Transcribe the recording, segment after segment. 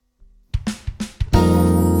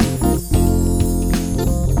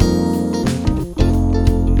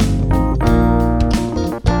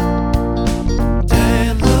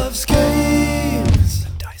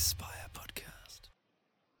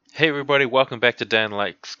Hey everybody, welcome back to Dan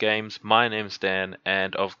Likes Games. My name's Dan,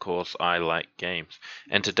 and of course I like games.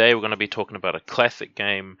 And today we're going to be talking about a classic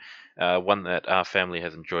game, one that our family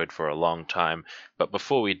has enjoyed for a long time. But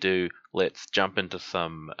before we do, let's jump into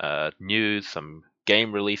some news, some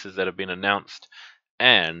game releases that have been announced,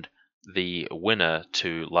 and the winner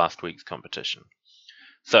to last week's competition.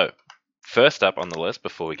 So, first up on the list,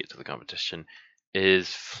 before we get to the competition, is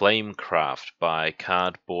Flamecraft by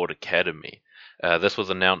Cardboard Academy. This was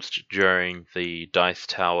announced during the Dice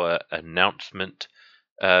Tower announcement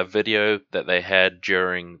video that they had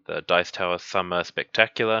during the Dice Tower Summer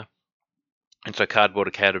Spectacular. And so Cardboard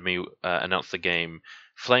Academy announced the game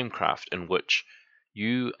Flamecraft, in which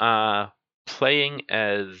you are playing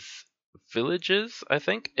as villagers, I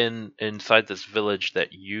think, inside this village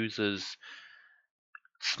that uses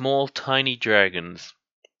small, tiny dragons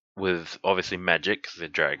with obviously magic, because they're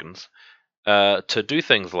dragons, to do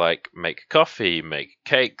things like make coffee, make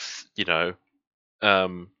cakes,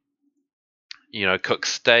 um, cook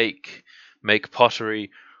steak, make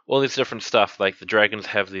pottery, all this different stuff. Like the dragons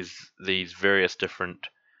have these various different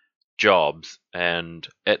jobs, and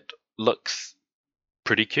it looks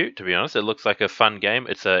pretty cute, to be honest. It looks like a fun game.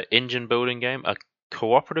 It's a engine building game, a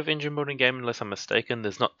cooperative engine building game, unless I'm mistaken.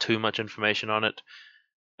 There's not too much information on it.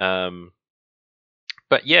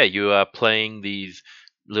 But yeah, you are playing these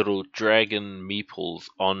little dragon meeples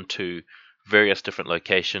onto various different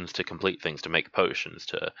locations to complete things, to make potions,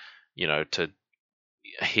 to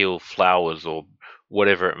heal flowers or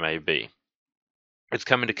whatever it may be. It's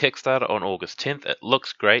coming to Kickstarter on August 10th. It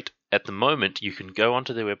looks great. At the moment, you can go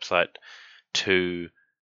onto their website to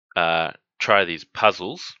try these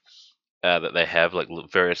puzzles that they have, like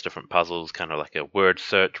various different puzzles, kind of like a word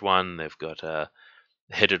search one. They've got a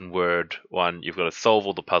hidden word one. You've got to solve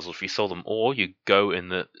all the puzzles. If you solve them all, you go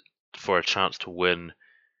in for a chance to win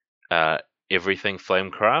everything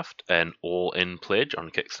Flamecraft and all-in pledge on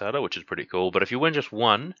Kickstarter, which is pretty cool. But if you win just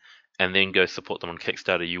one and then go support them on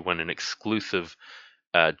Kickstarter, you win an exclusive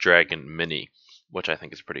Dragon Mini, which I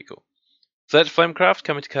think is pretty cool. So that's Flamecraft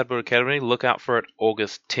coming to Cardboard Academy. Look out for it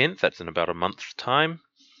August 10th. That's in about a month's time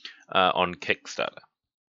on Kickstarter.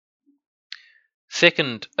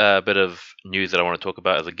 Second bit of news that I want to talk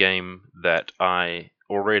about is a game that I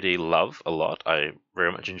already love a lot. I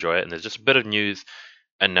very much enjoy it, and there's just a bit of news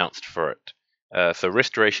announced for it. So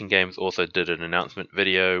Restoration Games also did an announcement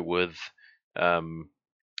video with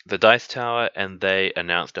the Dice Tower, and they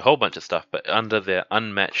announced a whole bunch of stuff, but under their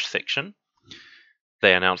Unmatched section,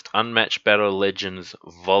 they announced Unmatched Battle Legends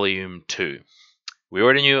Volume 2. We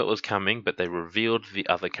already knew it was coming, but they revealed the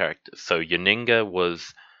other characters. So Yanninga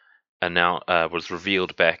was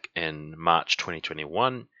revealed back in March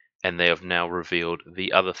 2021, and they have now revealed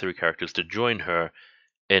the other three characters to join her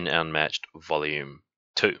in Unmatched Volume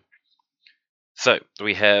 2. So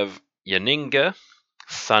we have Yanninga,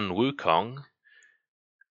 Sun Wukong,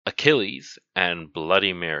 Achilles, and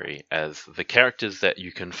Bloody Mary as the characters that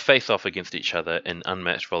you can face off against each other in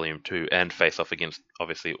Unmatched Volume 2 and face off against,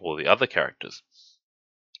 obviously, all the other characters.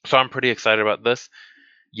 So I'm pretty excited about this.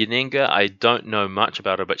 Yanninga, I don't know much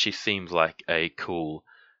about her, but she seems like a cool,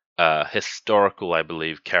 historical, I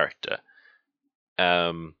believe, character.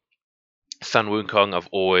 Sun Wukong, I've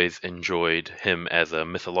always enjoyed him as a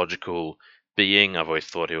mythological being. I've always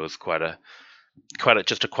thought he was quite a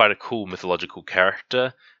cool mythological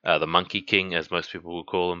character. The Monkey King, as most people will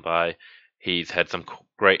call him by. He's had some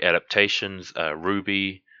great adaptations.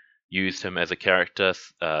 Ruby used him as a character,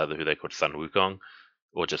 who they called Sun Wukong,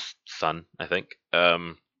 or just Sun, I think.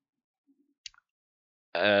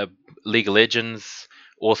 League of Legends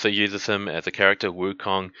also uses him as a character,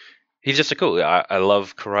 Wukong. He's just a cool. I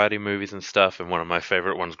love karate movies and stuff, and one of my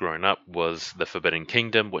favorite ones growing up was The Forbidden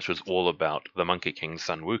Kingdom, which was all about the Monkey King,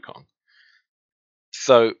 Sun Wukong.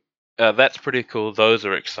 So that's pretty cool. Those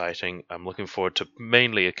are exciting. I'm looking forward to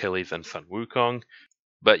mainly Achilles and Sun Wukong,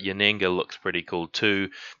 but Yanninga looks pretty cool too.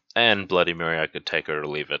 And Bloody Mary, I could take her or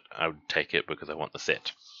leave it. I would take it because I want the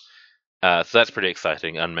set. So that's pretty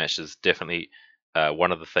exciting. Unmatched is definitely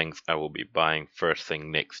one of the things I will be buying first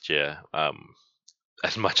thing next year.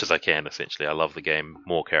 As much as I can, essentially. I love the game.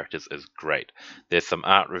 More characters is great. There's some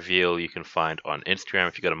art reveal you can find on Instagram.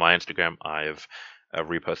 If you go to my Instagram, I've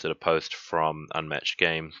reposted a post from Unmatched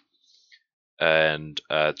Games, and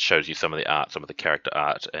it shows you some of the art, some of the character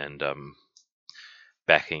art, and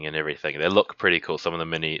backing and everything. They look pretty cool. Some of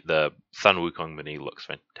the Sun Wukong mini looks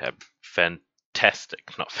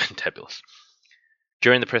fantastic, not fantabulous.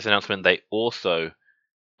 During the press announcement, they also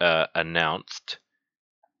announced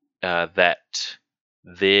that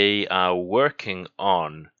they are working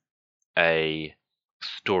on a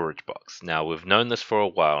storage box. Now, we've known this for a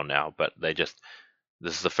while now, but they just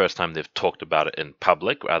This is the first time they've talked about it in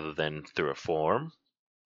public rather than through a forum.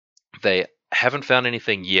 They haven't found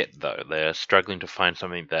anything yet, though. They're struggling to find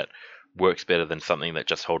something that works better than something that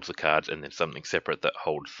just holds the cards and then something separate that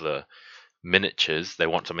holds the miniatures. They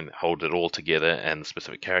want something that holds it all together and the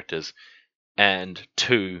specific characters. And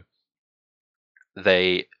two,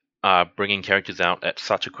 they are bringing characters out at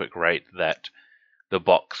such a quick rate that the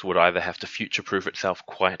box would either have to future-proof itself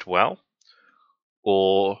quite well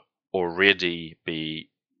or already be,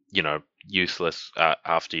 useless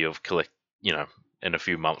after you've in a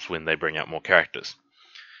few months when they bring out more characters.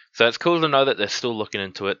 So it's cool to know that they're still looking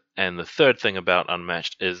into it. And the third thing about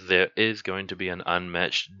Unmatched is there is going to be an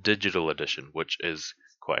Unmatched digital edition, which is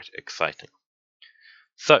quite exciting.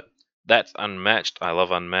 So that's Unmatched. I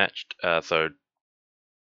love Unmatched. So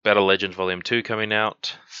Battle Legends Volume 2 coming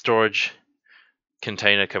out, Storage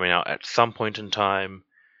Container coming out at some point in time,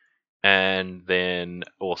 and then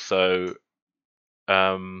also,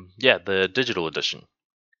 the digital edition.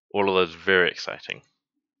 All of those very exciting.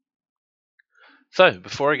 So,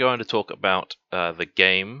 before I go on to talk about the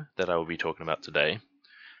game that I will be talking about today,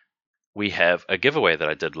 we have a giveaway that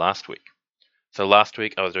I did last week. So last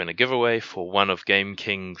week I was doing a giveaway for one of Game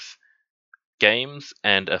King's games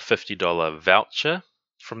and a $50 voucher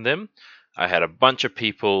from them. I had a bunch of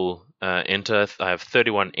people enter. I have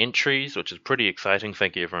 31 entries, which is pretty exciting.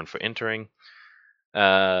 Thank you everyone for entering.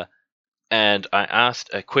 And I asked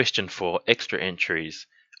a question for extra entries,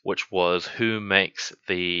 which was who makes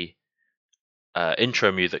the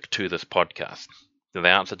intro music to this podcast. The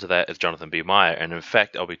answer to that is Jonathan B. Meyer, and in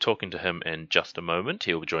fact, I'll be talking to him in just a moment.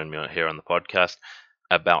 He'll join me here on the podcast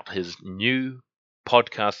about his new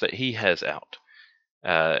podcast that he has out.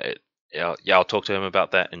 I'll talk to him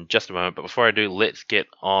about that in just a moment. But before I do, let's get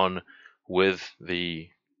on with the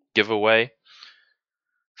giveaway.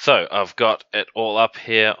 So I've got it all up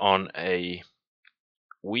here on a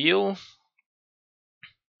wheel.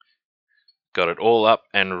 Got it all up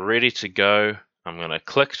and ready to go. I'm going to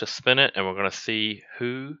click to spin it, and we're going to see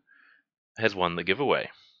who has won the giveaway.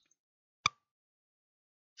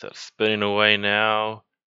 So it's spinning away now.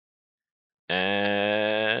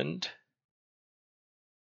 And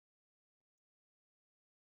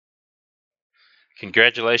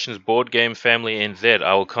congratulations, Board Game Family NZ.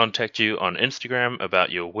 I will contact you on Instagram about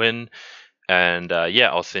your win. And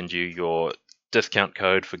I'll send you your discount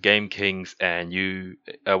code for Game Kings, and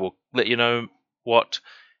I will let you know what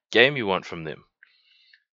game you want from them.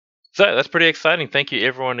 So that's pretty exciting. Thank you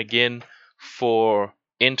everyone again for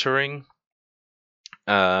entering.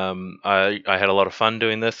 I had a lot of fun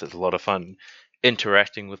doing this. It's a lot of fun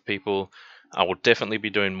interacting with people. I will definitely be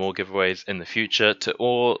doing more giveaways in the future. To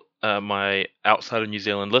all my outside of New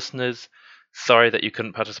Zealand listeners, sorry that you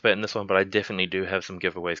couldn't participate in this one, but I definitely do have some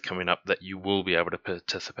giveaways coming up that you will be able to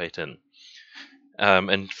participate in.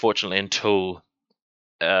 And fortunately, until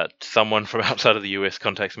someone from outside of the US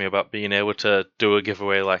contacts me about being able to do a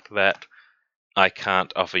giveaway like that, I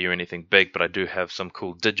can't offer you anything big, but I do have some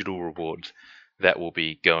cool digital rewards that will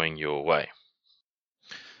be going your way.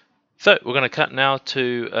 So we're going to cut now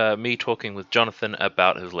to me talking with Jonathan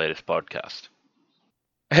about his latest podcast.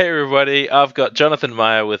 Hey everybody, I've got Jonathan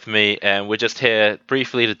Meyer with me, and we're just here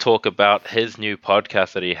briefly to talk about his new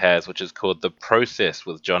podcast that he has, which is called The Process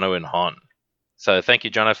with Jono and Hon. So thank you,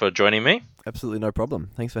 Jono, for joining me. Absolutely no problem.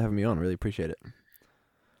 Thanks for having me on. Really appreciate it.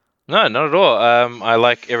 No, not at all. I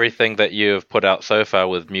like everything that you've put out so far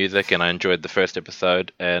with music, and I enjoyed the first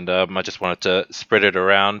episode, and I just wanted to spread it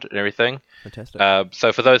around and everything. Fantastic.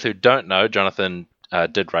 So for those who don't know, Jonathan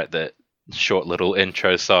did write the short little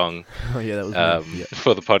intro song that was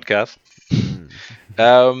for the podcast.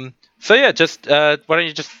 Just why don't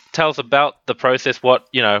you just tell us about the process? What,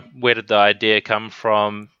 where did the idea come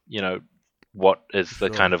from? What is the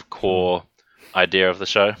kind of core idea of the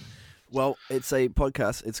show? Well, it's a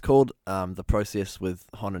podcast. It's called The Process with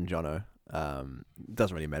Hon and Jono.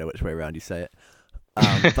 Doesn't really matter which way around you say it.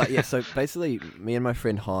 So basically, me and my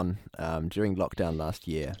friend Hon, during lockdown last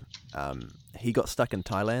year, he got stuck in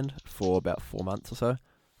Thailand for about 4 months or so.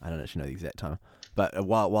 I don't actually know the exact time. But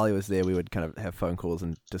while he was there, we would kind of have phone calls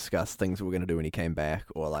and discuss things we were going to do when he came back,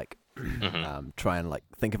 or try and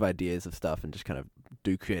think of ideas of stuff and just kind of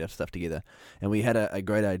do creative stuff together. And we had a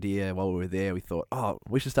great idea while we were there. We thought,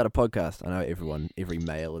 we should start a podcast. I know every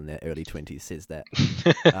male in their early 20s says that.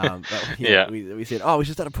 We said, we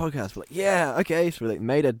should start a podcast. We're like, yeah, okay. So we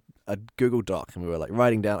made a Google Doc, and we were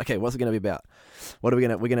writing down, okay, what's it going to be about? We're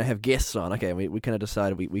going to have guests on. Okay, and we kind of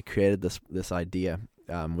decided, we created this idea.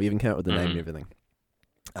 We even came up with the name and everything.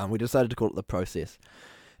 We decided to call it The Process.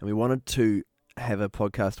 And we wanted to have a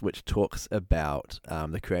podcast which talks about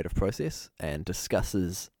the creative process and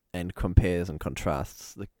discusses and compares and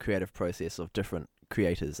contrasts the creative process of different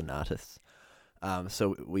creators and artists.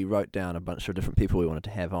 So we wrote down a bunch of different people we wanted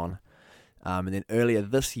to have on. And then earlier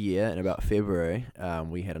this year, in about February,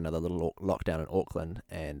 we had another little lockdown in Auckland,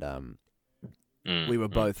 and we were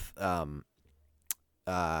both, we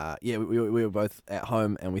were both at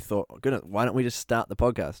home, and we thought, goodness, why don't we just start the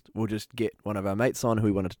podcast? We'll just get one of our mates on who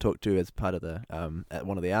we wanted to talk to as part of the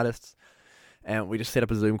one of the artists, and we just set up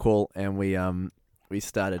a Zoom call, and we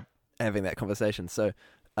started having that conversation. So,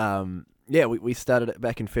 we started it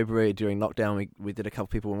back in February during lockdown. We did a couple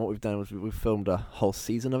people, and what we've done was we've filmed a whole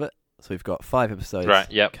season of it. So we've got 5 episodes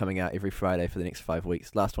coming out every Friday for the next 5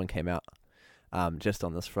 weeks. Last one came out just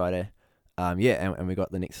on this Friday. And we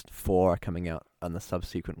got the next 4 coming out on the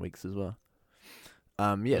subsequent weeks as well.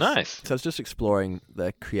 Nice. So it's just exploring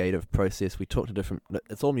the creative process. We talk to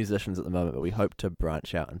it's all musicians at the moment, but we hope to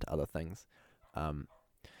branch out into other things.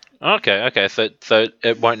 Okay. So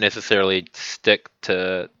it won't necessarily stick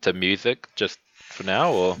to music just for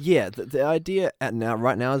now, or the idea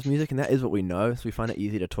right now is music, and that is what we know. So we find it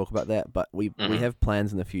easy to talk about that. But we have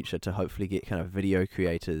plans in the future to hopefully get kind of video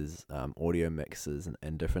creators, audio mixers,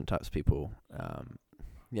 and different types of people.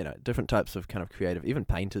 Different types of kind of creative, even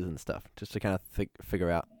painters and stuff, just to kind of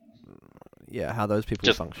figure out, how those people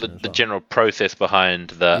just function. The general process behind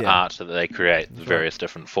the art that they create, the various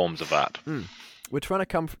different forms of art. We're trying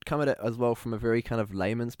to come at it as well from a very kind of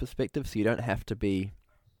layman's perspective, so you don't have to be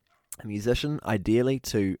a musician, ideally,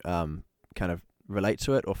 to kind of relate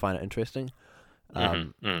to it or find it interesting.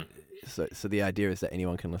 So the idea is that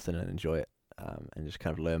anyone can listen and enjoy it, and just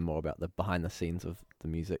kind of learn more about the behind the scenes of the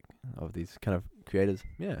music of these kind of creators.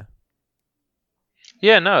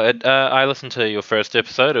 I listened to your first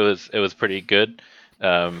episode. It was pretty good.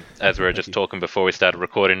 As we were just talking before we started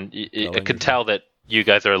recording, I could tell that you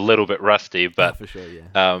guys are a little bit rusty, but for sure,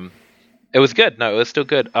 it was good. No, it was still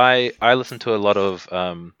good. I listened to a lot of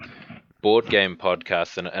board game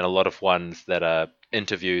podcasts and a lot of ones that are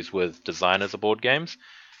interviews with designers of board games,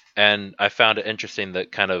 and I found it interesting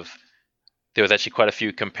that kind of there was actually quite a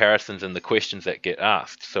few comparisons in the questions that get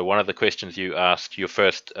asked. So one of the questions you asked, your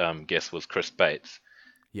first guest was Chris Bates,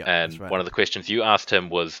 and that's right. one of the questions you asked him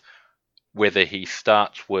was whether he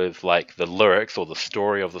starts with like the lyrics or the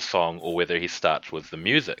story of the song, or whether he starts with the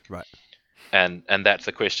music. Right. And that's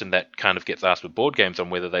a question that kind of gets asked with board games, on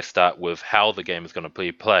whether they start with how the game is going to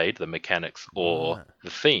be played, the mechanics, or the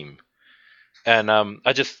theme. And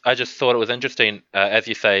I just thought it was interesting. As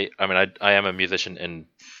you say, I mean, I am a musician in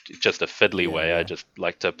just a fiddly way. I just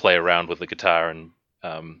like to play around with the guitar and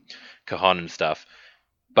cajon and stuff,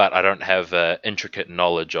 but I don't have intricate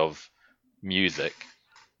knowledge of music.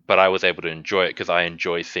 But I was able to enjoy it because I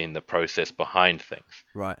enjoy seeing the process behind things.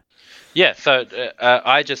 Right. Yeah, so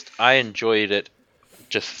I enjoyed it,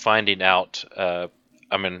 just finding out.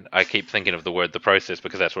 I keep thinking of the word "the process"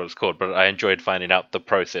 because that's what it's called. But I enjoyed finding out the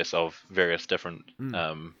process of various different,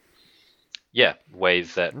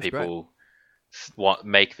 ways that That's people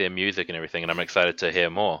make their music and everything. And I'm excited to hear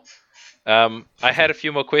more. I had a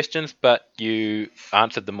few more questions, but you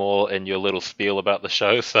answered them all in your little spiel about the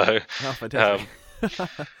show. So, fantastic.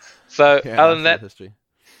 Other than that, history.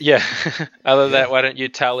 Other than that, why don't you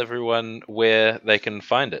tell everyone where they can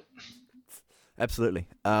find it? Absolutely.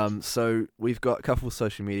 So we've got a couple of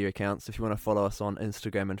social media accounts. If you want to follow us on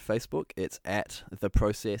Instagram and Facebook, it's at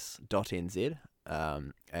theprocess.nz.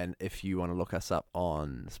 And if you want to look us up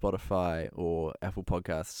on Spotify or Apple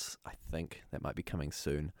Podcasts, I think that might be coming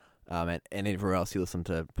soon. And everywhere else you listen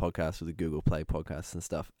to podcasts with the Google Play podcasts and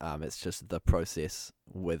stuff, it's just The Process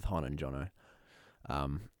with Hon and Jono.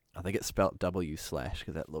 I think it's spelt W/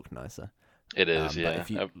 because that looked nicer. It is, But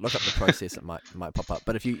if you look up The Process, it might pop up.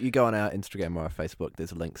 But if you go on our Instagram or our Facebook,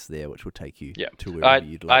 there's links there which will take you to wherever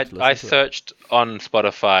you'd like to listen I to searched on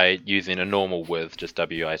Spotify using a normal with just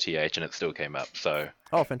WITH, and it still came up. So.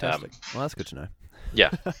 Oh, fantastic! Well, that's good to know.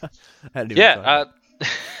 Yeah. Yeah.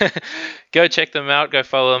 Go check them out. Go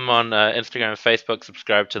follow them on Instagram and Facebook.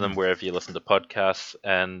 Subscribe to them wherever you listen to podcasts.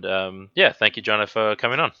 And thank you, Jono, for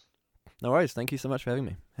coming on. No worries. Thank you so much for having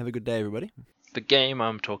me. Have a good day, everybody. The game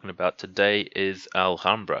I'm talking about today is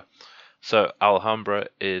Alhambra. So Alhambra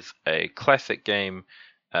is a classic game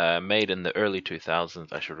made in the early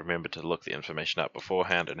 2000s. I should remember to look the information up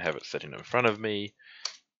beforehand and have it sitting in front of me.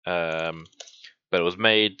 But it was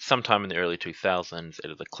made sometime in the early 2000s.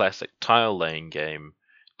 It is a classic tile laying game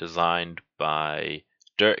designed by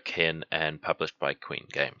Dirk Henn and published by Queen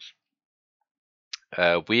Games.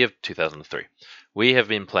 2003. We have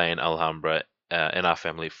been playing Alhambra in our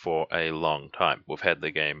family for a long time. We've had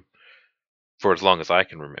the game for as long as I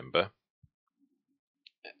can remember.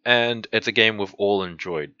 And it's a game we've all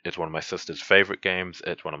enjoyed. It's one of my sister's favorite games.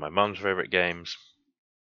 It's one of my mum's favorite games.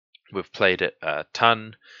 We've played it a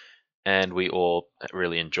ton, and we all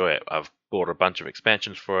really enjoy it. I've bought a bunch of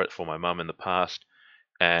expansions for it for my mum in the past,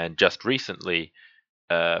 and just recently,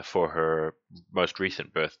 for her most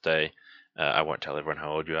recent birthday, I won't tell everyone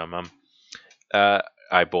how old you are, Mum.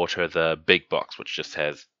 I bought her the big box, which just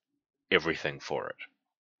has everything for it.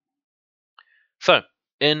 So,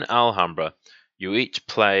 in Alhambra, you each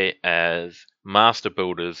play as master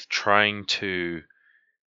builders trying to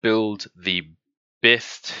build the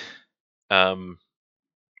best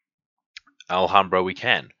Alhambra we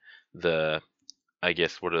can. I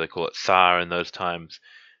guess, what do they call it? Tsar in those times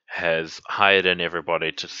has hired in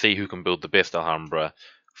everybody to see who can build the best Alhambra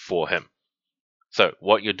for him. So,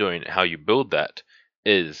 what you're doing, how you build that,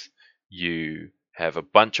 is you have a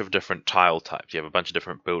bunch of different tile types. You have a bunch of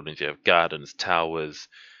different buildings. You have gardens, towers,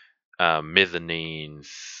 mezzanines,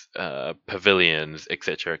 pavilions,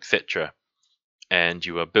 etc., etc. And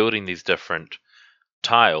you are building these different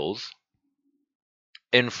tiles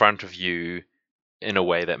in front of you in a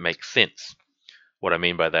way that makes sense. What I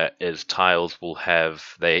mean by that is tiles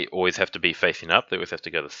they always have to be facing up, they always have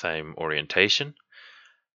to go the same orientation,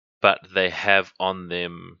 but they have on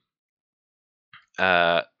them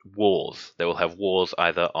walls. They will have walls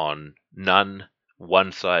either on none,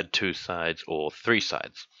 one side, two sides, or three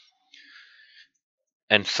sides.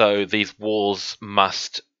 And so these walls you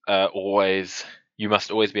must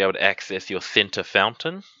always be able to access your center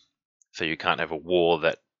fountain. So you can't have a wall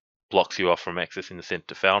that blocks you off from accessing the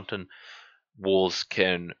center fountain. Walls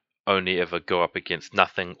can only ever go up against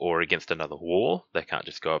nothing or against another wall. They can't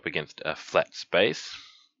just go up against a flat space.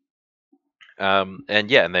 And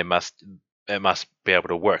it must be able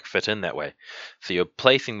to fit in that way. So you're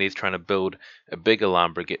placing these, trying to build a big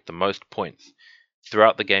Alhambra, get the most points.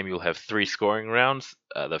 Throughout the game, you'll have 3 scoring rounds.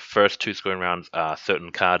 The first 2 scoring rounds are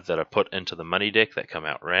certain cards that are put into the money deck that come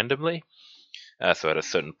out randomly. So at a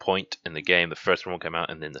certain point in the game, the first one will come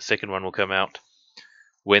out and then the second one will come out.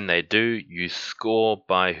 When they do, you score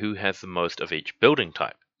by who has the most of each building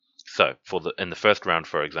type. So in the first round,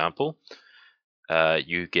 for example,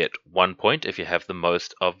 you get 1 point if you have the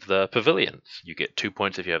most of the pavilions. You get 2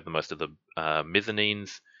 points if you have the most of the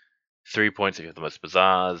mezzanines, 3 points if you have the most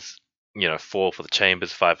bazaars, 4 for the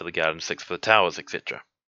chambers, 5 for the gardens, 6 for the towers, etc.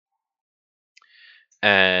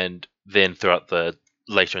 And then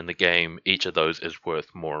later in the game, each of those is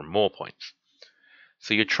worth more and more points.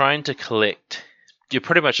 So you're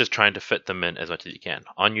pretty much just trying to fit them in as much as you can.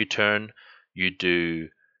 On your turn, you do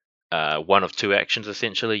one of 2 actions,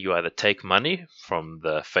 essentially. You either take money from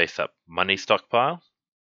the face-up money stockpile.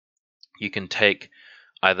 You can take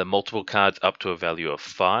either multiple cards up to a value of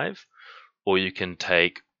 5, or you can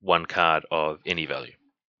take 1 card of any value.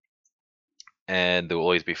 And there will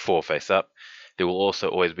always be 4 face-up. There will also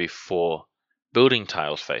always be 4 building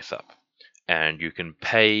tiles face-up. And you can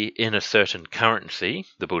pay in a certain currency.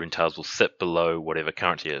 The building tiles will sit below whatever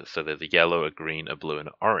currency is. So there's a yellow, a green, a blue, and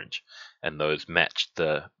an orange. And those match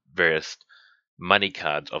the various money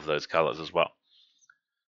cards of those colors as well.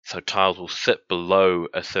 So tiles will sit below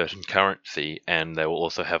a certain currency, and they will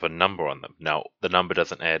also have a number on them. Now, the number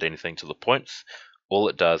doesn't add anything to the points. All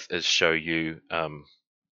it does is show you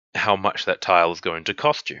how much that tile is going to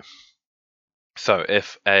cost you. So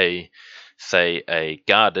if say a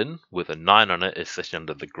garden with a 9 on it is sitting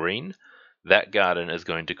under the green, that garden is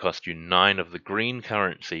going to cost you 9 of the green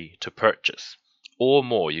currency to purchase, or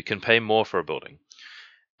more. You can pay more for a building.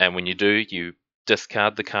 And when you do, you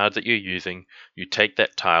discard the cards that you're using, you take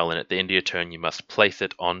that tile, and at the end of your turn, you must place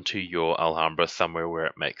it onto your Alhambra somewhere where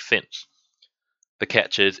it makes sense. The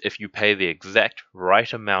catch is, if you pay the exact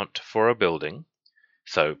right amount for a building,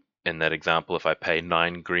 so in that example, if I pay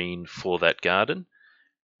 9 green for that garden,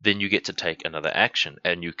 then you get to take another action,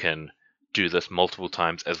 and you can do this multiple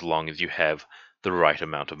times as long as you have the right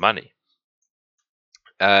amount of money.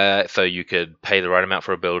 So you could pay the right amount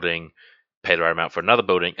for a building, pay the right amount for another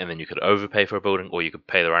building, and then you could overpay for a building, or you could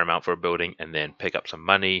pay the right amount for a building and then pick up some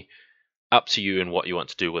money. Up to you and what you want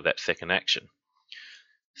to do with that second action.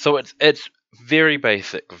 So it's very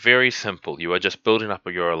basic, very simple. You are just building up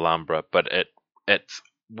your Alhambra, but it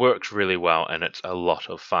works really well, and it's a lot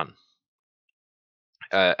of fun.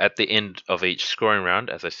 At the end of each scoring round,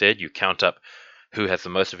 as I said, you count up who has the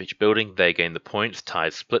most of each building. They gain the points.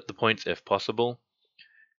 Ties split the points if possible.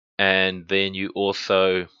 And then you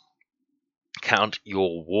also count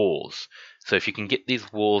your walls. So if you can get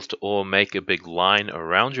these walls to all make a big line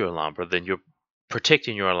around your Alhambra, then you're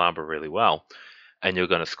protecting your Alhambra really well. And you're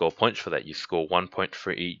going to score points for that. You score 1 point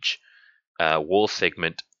for each wall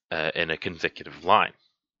segment in a consecutive line.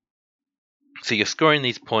 So you're scoring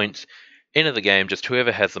these points into the game, just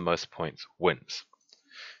whoever has the most points wins.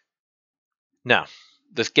 Now,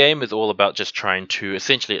 this game is all about just trying to,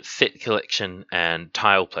 essentially it's set collection and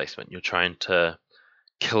tile placement. You're trying to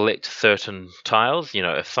collect certain tiles.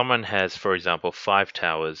 If someone has, for example, 5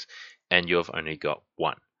 towers and you've only got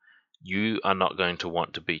 1, you are not going to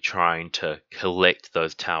want to be trying to collect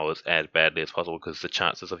those towers as badly as possible, because the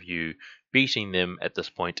chances of you beating them at this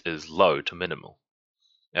point is low to minimal.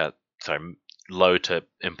 Low to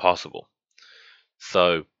impossible.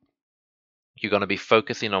 So you're going to be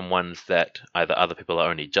focusing on ones that either other people are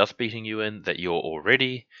only just beating you in, that you're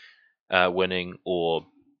already winning, or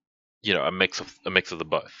a mix of the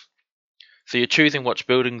both. So you're choosing which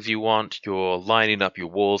buildings you want. You're lining up your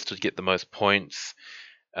walls to get the most points.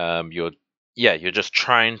 You're just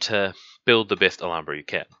trying to build the best Alhambra you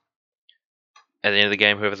can. At the end of the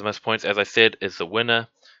game, whoever has the most points, as I said, is the winner.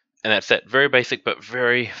 And that's it. Very basic, but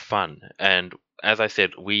very fun. And as I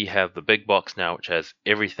said, we have the big box now, which has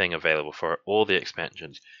everything available for it, all the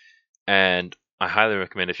expansions. And I highly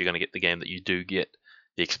recommend, if you're going to get the game, that you do get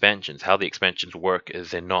the expansions. How the expansions work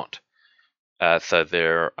is they're not. So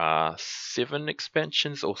there are 7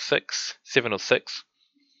 expansions, or 6, 7 or 6.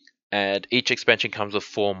 And each expansion comes with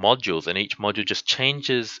 4 modules, and each module just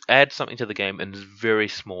adds something to the game in a very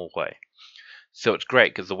small way. So it's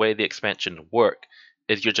great, because the way the expansions work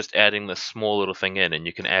is you're just adding this small little thing in, and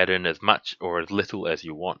you can add in as much or as little as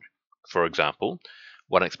you want. For example,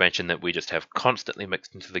 one expansion that we just have constantly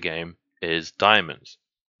mixed into the game is diamonds.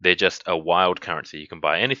 They're just a wild currency. You can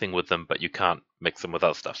buy anything with them, but you can't mix them with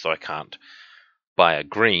other stuff. So I can't buy a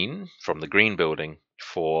green from the green building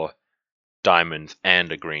for diamonds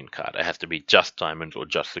and a green card. It has to be just diamonds or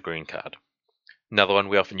just the green card. Another one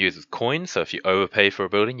we often use is coins. So if you overpay for a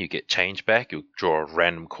building, you get change back. You'll draw a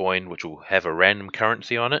random coin, which will have a random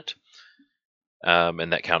currency on it.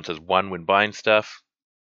 And that counts as 1 when buying stuff.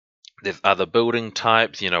 There's other building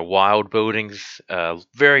types, wild buildings,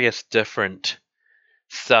 various different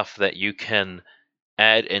stuff that you can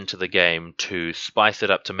add into the game to spice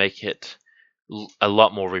it up, to make it a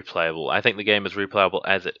lot more replayable. I think the game is replayable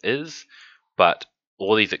as it is, but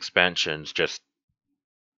all these expansions just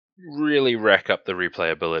really rack up the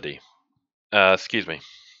replayability.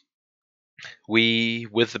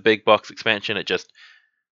 With the big box expansion, it just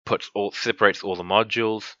separates all the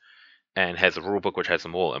modules and has a rulebook which has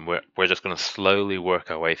them all, and we're just going to slowly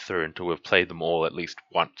work our way through until we've played them all at least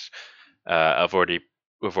once.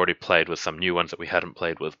 We've already played with some new ones that we hadn't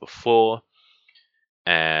played with before,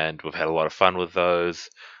 and we've had a lot of fun with those.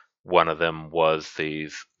 One of them was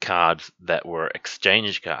these cards that were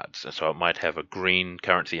exchange cards, so it might have a green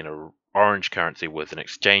currency and an orange currency with an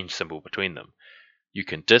exchange symbol between them. You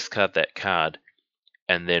can discard that card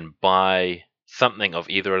and then buy something of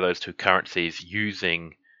either of those 2 currencies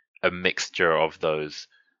using a mixture of those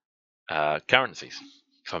currencies.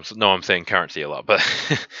 So I'm saying currency a lot, but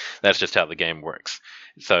that's just how the game works.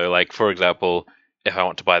 So, like, for example, if I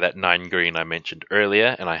want to buy that 9 green I mentioned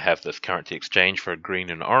earlier, and I have this currency exchange for a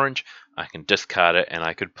green and orange, I can discard it and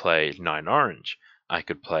I could play 9 orange. I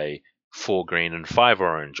could play 4 green and 5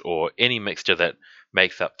 orange, or any mixture that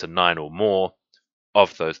makes up to 9 or more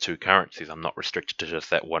of those 2 currencies. I'm not restricted to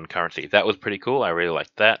just that one currency. That was pretty cool. I really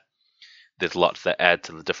liked that. There's lots that add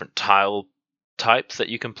to the different tile types that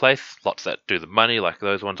you can place, lots that do the money, like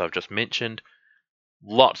those ones I've just mentioned.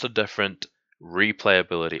 Lots of different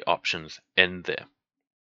replayability options in there.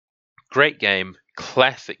 Great game,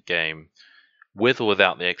 classic game, with or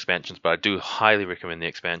without the expansions, but I do highly recommend the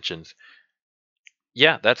expansions.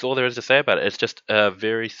 Yeah, that's all there is to say about it. It's just a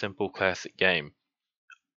very simple classic game.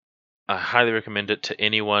 I highly recommend it to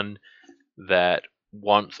anyone that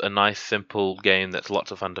wants a nice simple game that's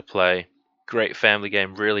lots of fun to play. Great family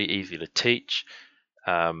game, really easy to teach.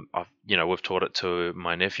 We've taught it to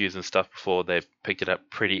my nephews and stuff before. They've picked it up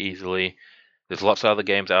pretty easily. There's lots of other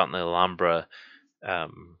games out in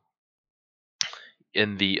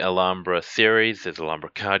the Alhambra series. There's Alhambra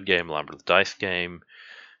card game, Alhambra the dice game,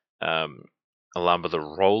 Alhambra the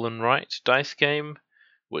roll and write dice game,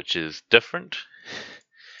 which is different.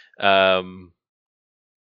 And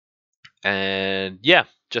yeah,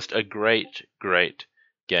 just a great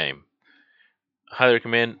game. Highly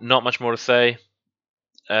recommend. Not much more to say.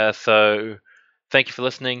 So thank you for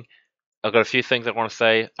listening. I've got a few things I want to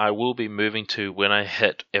say. I will be moving to, when I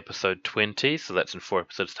hit episode 20, so that's in 4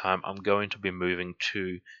 episodes' time, I'm going to be moving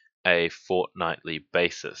to a fortnightly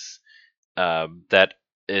basis. That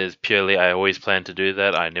is purely, I always plan to do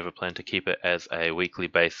that. I never plan to keep it as a weekly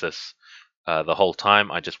basis the whole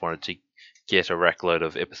time. I just wanted to get a rack load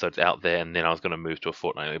of episodes out there, and then I was going to move to a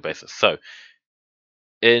fortnightly basis. So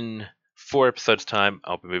in 4 episodes time,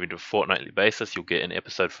 I'll be moving to a fortnightly basis. You'll get an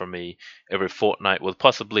episode from me every fortnight with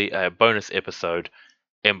possibly a bonus episode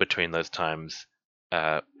in between those times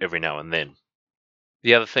every now and then.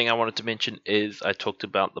 The other thing I wanted to mention is I talked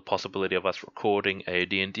about the possibility of us recording a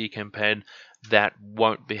D&D campaign. That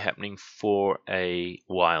won't be happening for a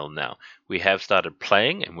while now. We have started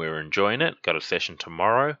playing and we're enjoying it. Got a session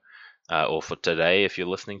tomorrow, or for today if you're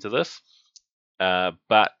listening to this.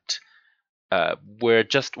 But we're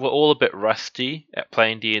all a bit rusty at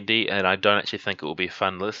playing D&D, and I don't actually think it will be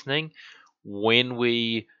fun listening. When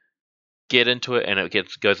we get into it and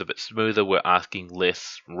it goes a bit smoother, we're asking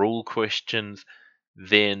less rule questions,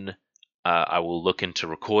 then I will look into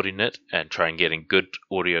recording it and try and getting good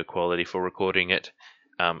audio quality for recording it,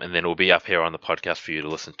 and then it will be up here on the podcast for you to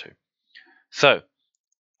listen to. So,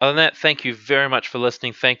 other than that, thank you very much for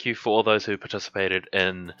listening. Thank you for all those who participated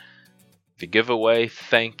in the giveaway.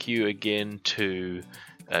 Thank you again to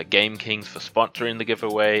Game Kings for sponsoring the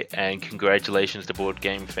giveaway, and congratulations to Board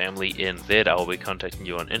Game Family NZ. I will be contacting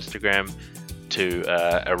you on Instagram to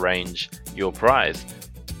arrange your prize.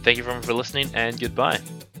 Thank you everyone for listening, and goodbye.